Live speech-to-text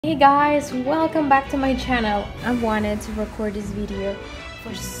Hey guys, welcome back to my channel. I wanted to record this video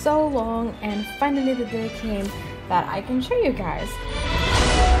for so long and finally the day came that I can show you guys.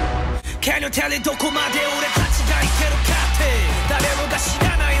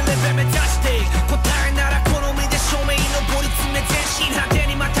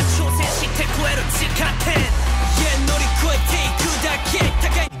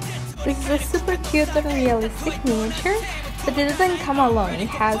 This is a super cute and realistic miniature, but it doesn't come alone, it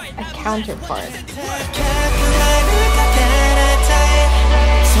has a counterpart.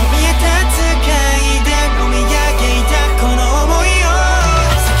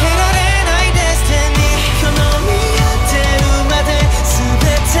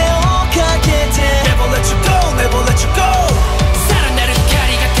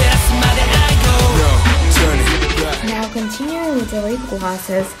 Now continuing with the lip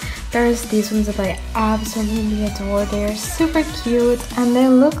glosses, there's these ones that I absolutely adore. They're super cute and they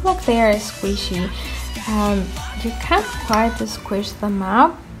look like they are squishy. You can't quite squish them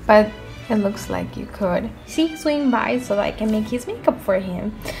up, but it looks like you could. See, swing by so that I can make his makeup for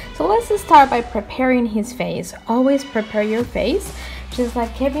him. So let's just start by preparing his face. Always prepare your face. Just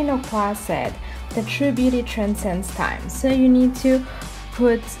like Kevin O'Clough said, the true beauty transcends time. So you need to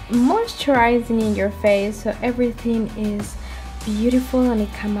put moisturizing in your face so everything is beautiful and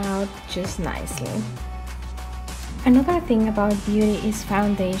it come out just nicely. Another thing about beauty is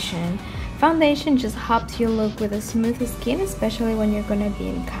foundation. Foundation just helps you look with a smooth skin, especially when you're gonna be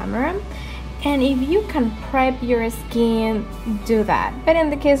in camera. And if you can prep your skin, do that. But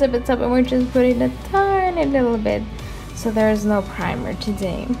in the case of Beethoven, we're just putting a tiny little bit, so there's no primer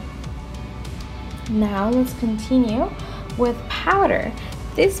today. Now let's continue with powder.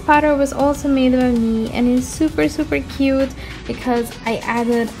 This powder was also made by me and is super cute because I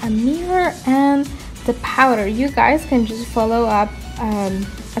added a mirror and the powder. You guys can just follow up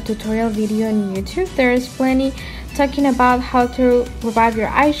a tutorial video on YouTube. There's plenty talking about how to revive your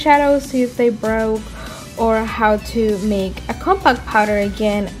eyeshadows, see if they broke, or how to make a compact powder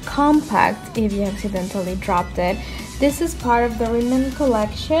again compact if you accidentally dropped it. This is part of the Women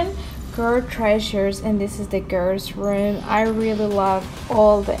collection, Girl Treasures, and this is the girls room. I really love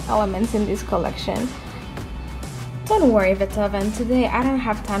all the elements in this collection. Don't worry, Beethoven, today I don't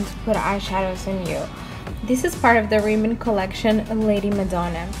have time to put eyeshadows on you. This is part of the Women collection, Lady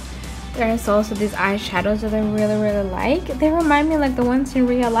Madonna. There's also these eyeshadows that I really like. They remind me like the ones in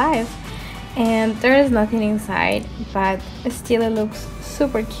real life, and there is nothing inside, but still it looks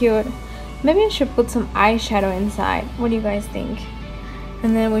super cute. Maybe I should put some eyeshadow inside. What do you guys think?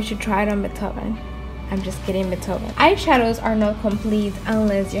 And then we should try it on Beethoven. I'm just kidding, Beethoven. Eyeshadows are not complete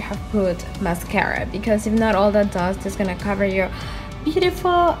unless you have put mascara, because if not, all that dust is gonna cover your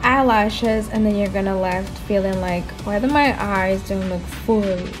beautiful eyelashes and then you're gonna left feeling like, why do my eyes don't look full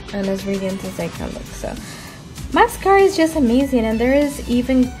and as radiant as they can look? So mascara is just amazing, and there is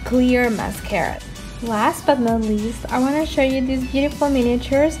even clear mascara. Last but not least, I want to show you these beautiful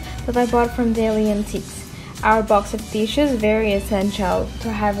miniatures that I bought from Daily Antiques. Our box of tissues, very essential to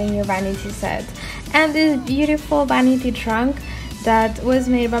having your vanity set, and this beautiful vanity trunk that was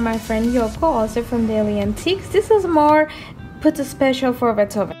made by my friend Yoko, also from Daily Antiques. This is more put a special for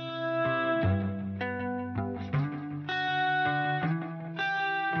Beethoven.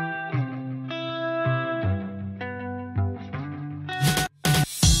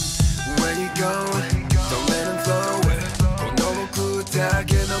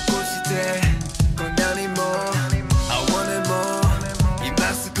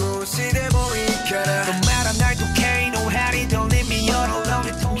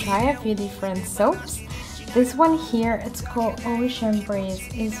 Try a few different soaps. This one here, it's called Ocean Breeze.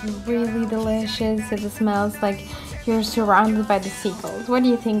 It's really delicious. It smells like you're surrounded by the seagulls. What do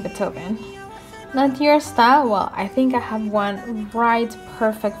you think, Beethoven? Not your style? Well, I think I have one right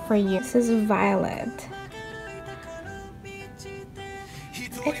perfect for you. This is Violet.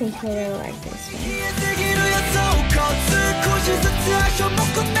 I think I really like this one.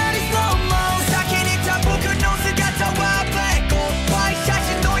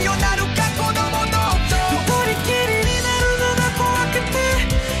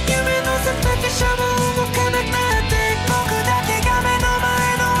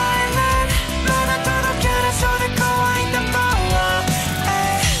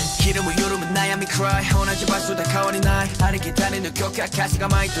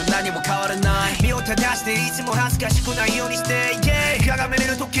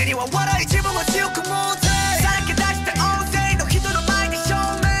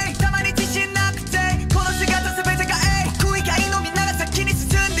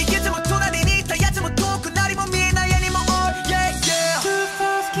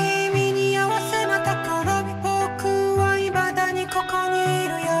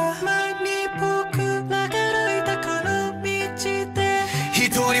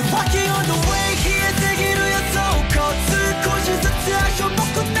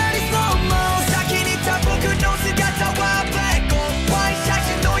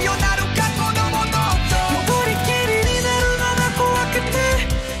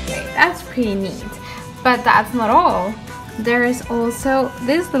 pretty neat. But that's not all. There's also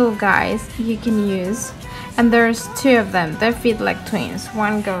these little guys you can use, and there's two of them. They fit like twins.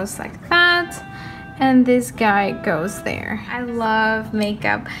 One goes like that, and this guy goes there. I love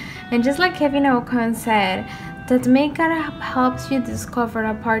makeup, and just like Kevin O'Connor said, that makeup helps you discover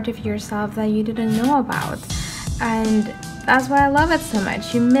a part of yourself that you didn't know about, and that's why I love it so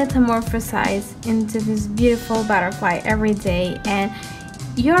much. You metamorphosize into this beautiful butterfly every day, and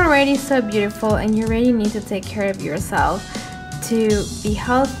you're already so beautiful, and you really need to take care of yourself to be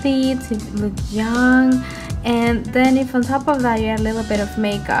healthy, to look young. And then if on top of that you add a little bit of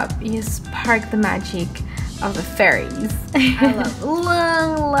makeup, you spark the magic of the fairies. I love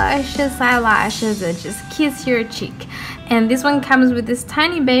long luscious eyelashes that just kiss your cheek. And this one comes with this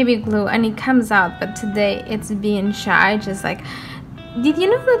tiny baby glue, and it comes out, but today it's being shy. Just like, did you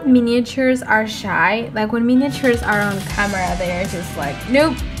know that miniatures are shy? Like when miniatures are on camera, they're just like,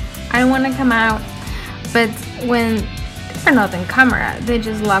 nope, I don't want to come out. But when they're not on camera, they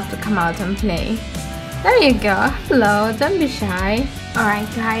just love to come out and play. There you go. Hello, don't be shy. Alright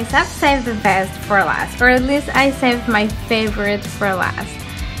guys, I've saved the best for last, or at least I saved my favorite for last.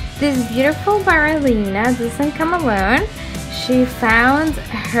 This beautiful ballerina doesn't come alone. She found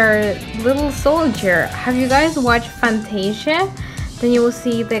her little soldier. Have you guys watched Fantasia? Then you will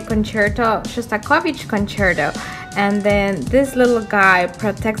see the concerto, Shostakovich concerto, and then this little guy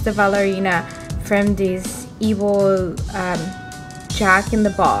protects the ballerina from this evil Jack in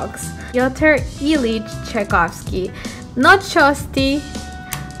the Box. Pyotr Ilyich Tchaikovsky, not Shosti.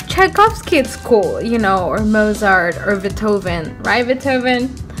 Tchaikovsky, it's cool, you know, or Mozart or Beethoven, right,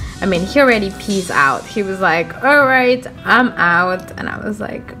 Beethoven? I mean, he already peaced out. He was like, alright, I'm out. And I was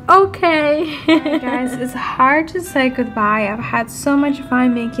like, okay. Guys, it's hard to say goodbye. I've had so much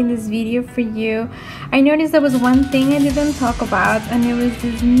fun making this video for you. I noticed there was one thing I didn't talk about, and it was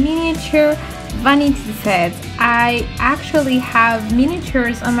this miniature vanity set. I actually have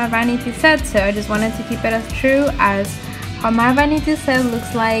miniatures on my vanity set, so I just wanted to keep it as true as how my vanity set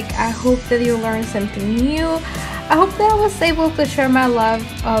looks like. I hope that you learned something new. I hope that I was able to share my love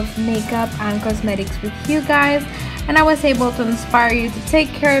of makeup and cosmetics with you guys, and I was able to inspire you to take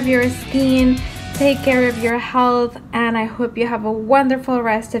care of your skin, take care of your health, and I hope you have a wonderful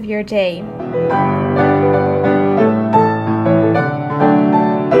rest of your day.